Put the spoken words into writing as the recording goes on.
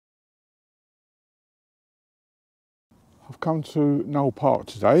I've come to Knole Park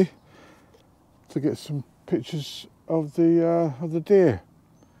today to get some pictures of the deer.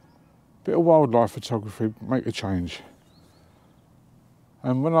 Bit of wildlife photography, make a change.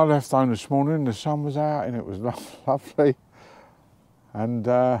 And when I left home this morning, the sun was out and it was lovely. And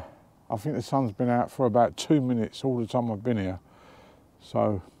I think the sun's been out for about 2 minutes all the time I've been here.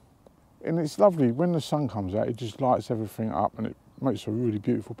 So, and it's lovely when the sun comes out, it just lights everything up and it makes a really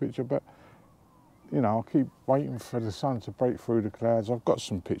beautiful picture. But you know, I'll keep waiting for the sun to break through the clouds. I've got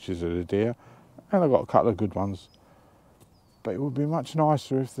some pictures of the deer and I've got a couple of good ones. But it would be much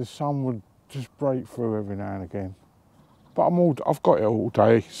nicer if the sun would just break through every now and again. But I've got it all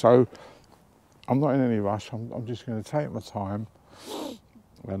day, so I'm not in any rush. I'm just going to take my time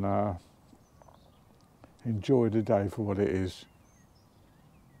and enjoy the day for what it is.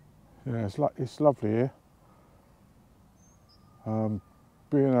 Yeah, it's lovely here.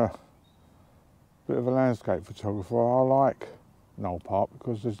 Being a bit of a landscape photographer, I like Knole Park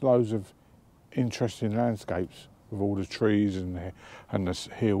because there's loads of interesting landscapes with all the trees and the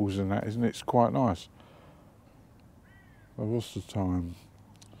hills and that, isn't it? It's quite nice. Well, what's the time?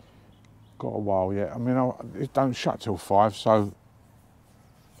 Got a while yet. I mean, it don't shut till 5, so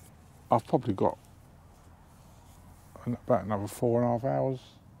I've probably got about another 4.5 hours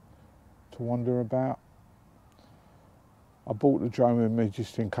to wander about. I bought the drone with me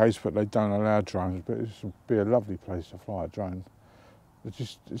just in case, but they don't allow drones. But it would be a lovely place to fly a drone.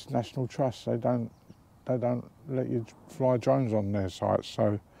 It's National Trust. They don't let you fly drones on their sites.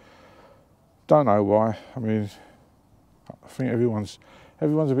 So don't know why. I mean, I think everyone's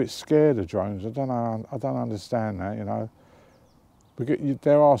a bit scared of drones. I don't understand that. You know,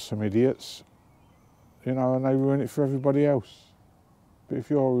 there are some idiots. You know, and they ruin it for everybody else. But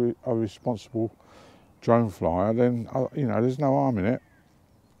if you're a responsible drone flyer, then you know there's no harm in it.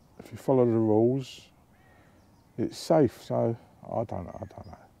 If you follow the rules, it's safe. So I don't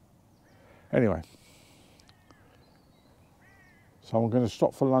know. Anyway, so I'm going to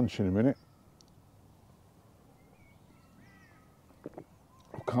stop for lunch in a minute.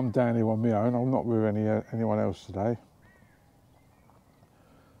 I'll come down here on my own. I'm not with anyone else today,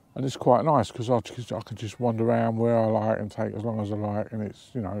 and it's quite nice because I can just wander around where I like and take as long as I like, and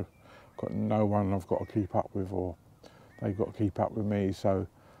it's, you know, got no one I've got to keep up with or they've got to keep up with me. So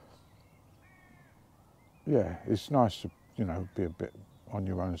yeah, it's nice to, you know, be a bit on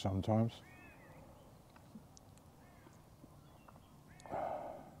your own sometimes.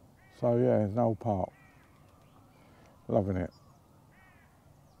 So yeah, Knole Park, loving it.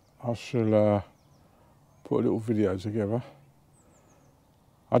 I shall put a little video together.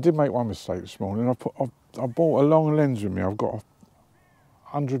 I did make one mistake this morning. I bought a long lens with me. I've got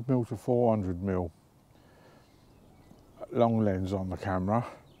 100mm to 400mm long lens on the camera,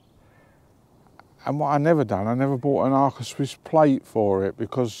 and what I never bought an Arca Swiss plate for it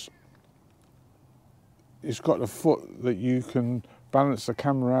because it's got the foot that you can balance the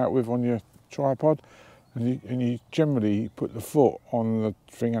camera out with on your tripod, and you generally put the foot on the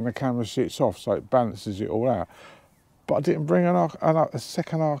thing and the camera sits off, so it balances it all out. But I didn't bring a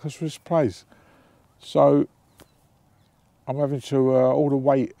second Arca Swiss plate, so I'm having to, all the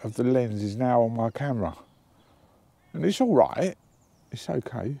weight of the lens is now on my camera. And it's all right, it's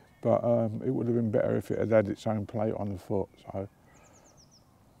okay, but it would have been better if it had its own plate on the foot, so,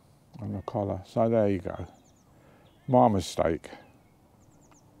 on the collar. So there you go, my mistake.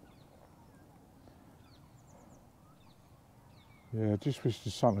 Yeah, just wish the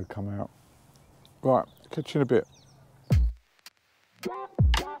sun had come out. Right, catch you in a bit.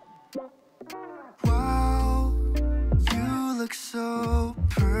 Look so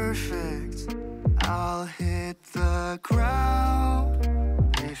perfect, I'll hit the ground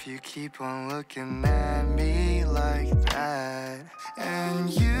if you keep on looking at me like that. And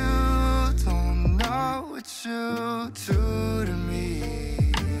you don't know what you do to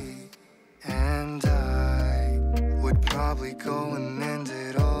me, and I would probably go and end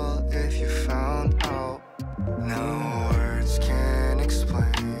it all if you found out. No words can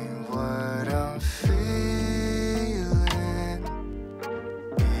explain what I'm feeling.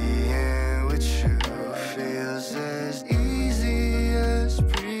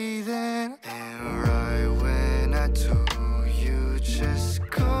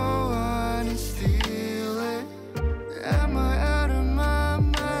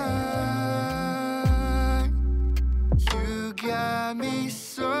 Got me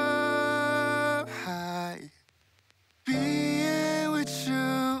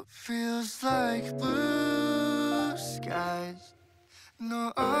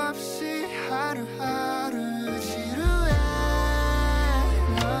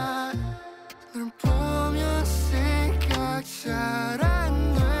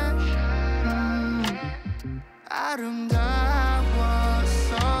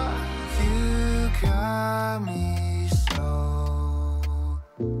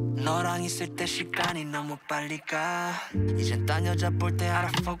너랑 있을 때 시간이 너무 빨리 가 이젠 딴 여자 볼 때 out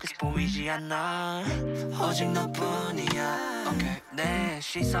of focus 보이지 않아 오직 너뿐이야 okay. 내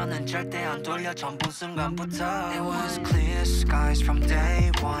시선은 절대 안 돌려 전부 순간부터 It was clear skies from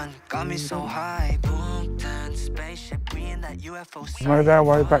day one Got me so high booked in spaceship We in that UFO We made our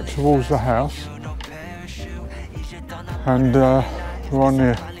way back towards the house and we're on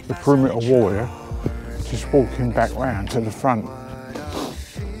the perimeter wall here, just walking back round to the front.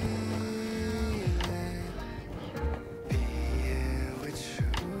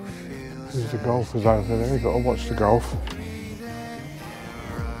 There's the golfers over there, you've got to watch the golf.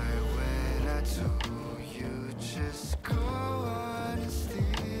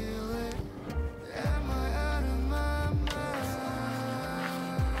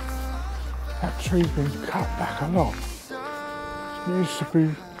 That tree's been cut back a lot. It used to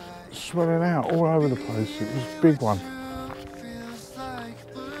be swelling out all over the place. It was a big one.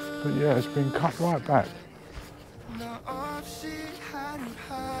 But yeah, it's been cut right back.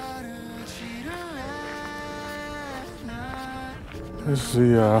 There's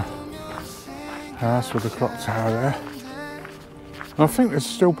the house with the clock tower there. And I think there's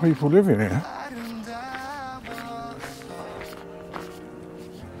still people living here.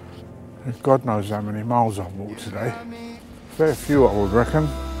 God knows how many miles I've walked today. Fair few, I would reckon.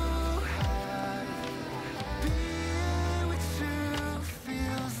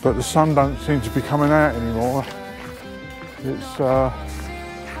 But the sun don't seem to be coming out anymore. It's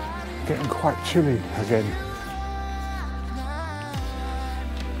getting quite chilly again.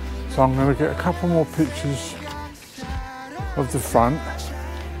 So I'm going to get a couple more pictures of the front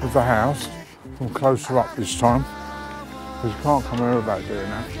of the house from closer up this time, because you can't come here without doing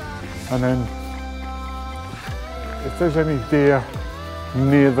that. And then if there's any deer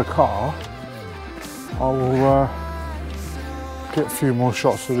near the car, I will get a few more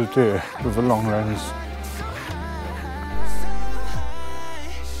shots of the deer with a long lens.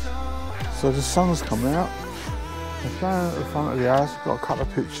 So the sun's coming out. I'm down at the front of the house, got a couple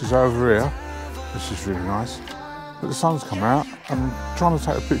of pictures over here, which is really nice. But the sun's come out, I'm trying to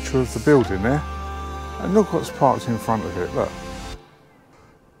take a picture of the building there, and look what's parked in front of it, look.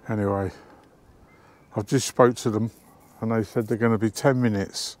 Anyway, I've just spoke to them and they said they're going to be 10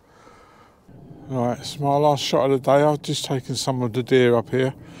 minutes. Right, it's my last shot of the day. I've just taken some of the deer up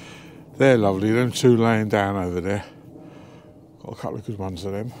here. They're lovely, them two laying down over there. Got a couple of good ones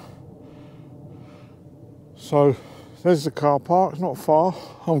of them. So, there's the car park, not far.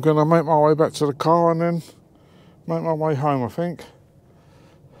 I'm going to make my way back to the car and then make my way home, I think.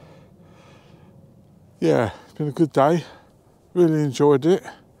 Yeah, it's been a good day. Really enjoyed it.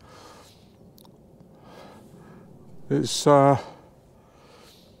 It's a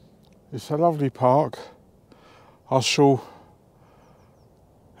lovely park. I shall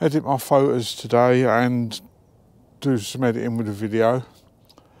edit my photos today and do some editing with the video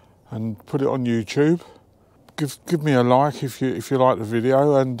and put it on YouTube. Give me a like if you like the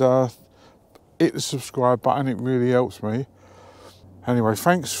video, and hit the subscribe button, it really helps me. Anyway,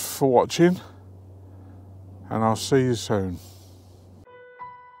 thanks for watching and I'll see you soon.